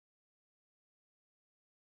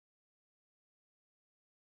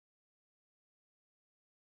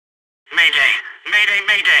Mayday, Mayday,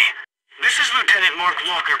 Mayday. This is Lieutenant Mark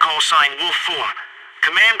Walker, call sign Wolf 4.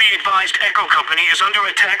 Command be advised Echo Company is under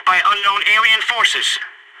attack by unknown alien forces.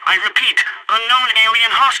 I repeat, unknown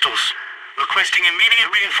alien hostiles. Requesting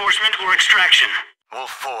immediate reinforcement or extraction.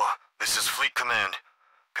 Wolf 4, this is Fleet Command.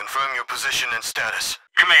 Confirm your position and status.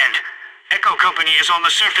 Command, Echo Company is on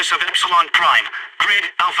the surface of Epsilon Prime,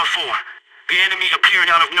 grid Alpha 4. The enemy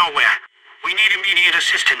appeared out of nowhere. We need immediate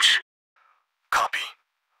assistance. Copy.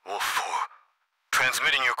 Wolf 4.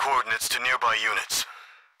 Transmitting your coordinates to nearby units.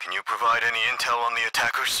 Can you provide any intel on the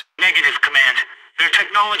attackers? Negative, Command. Their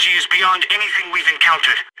technology is beyond anything we've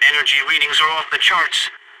encountered. Energy readings are off the charts.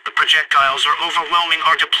 The projectiles are overwhelming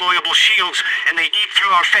our deployable shields, and they eat through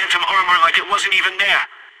our phantom armor like it wasn't even there.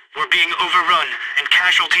 We're being overrun, and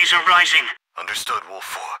casualties are rising. Understood, Wolf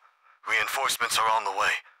 4. Reinforcements are on the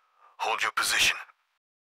way. Hold your position.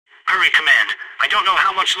 Hurry, Command. I don't know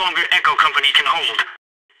how much longer Echo Company can hold.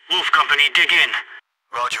 Wolf Company, dig in.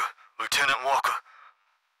 Roger. Lieutenant Walker.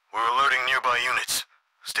 We're alerting nearby units.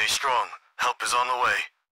 Stay strong. Help is on the way.